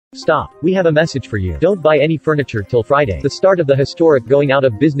Stop. We have a message for you. Don't buy any furniture till Friday, the start of the historic going out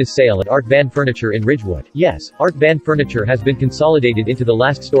of business sale at Art Van Furniture in Ridgewood. Yes, Art Van Furniture has been consolidated into the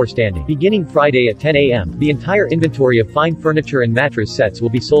last store standing. Beginning Friday at 10 a.m., the entire inventory of fine furniture and mattress sets will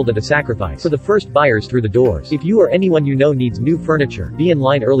be sold at a sacrifice for the first buyers through the doors. If you or anyone you know needs new furniture, be in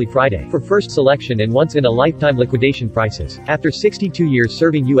line early Friday for first selection and once-in-a-lifetime liquidation prices. After 62 years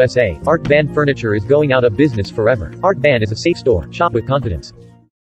serving USA, Art Van Furniture is going out of business forever. Art Van is a safe store. Shop with confidence.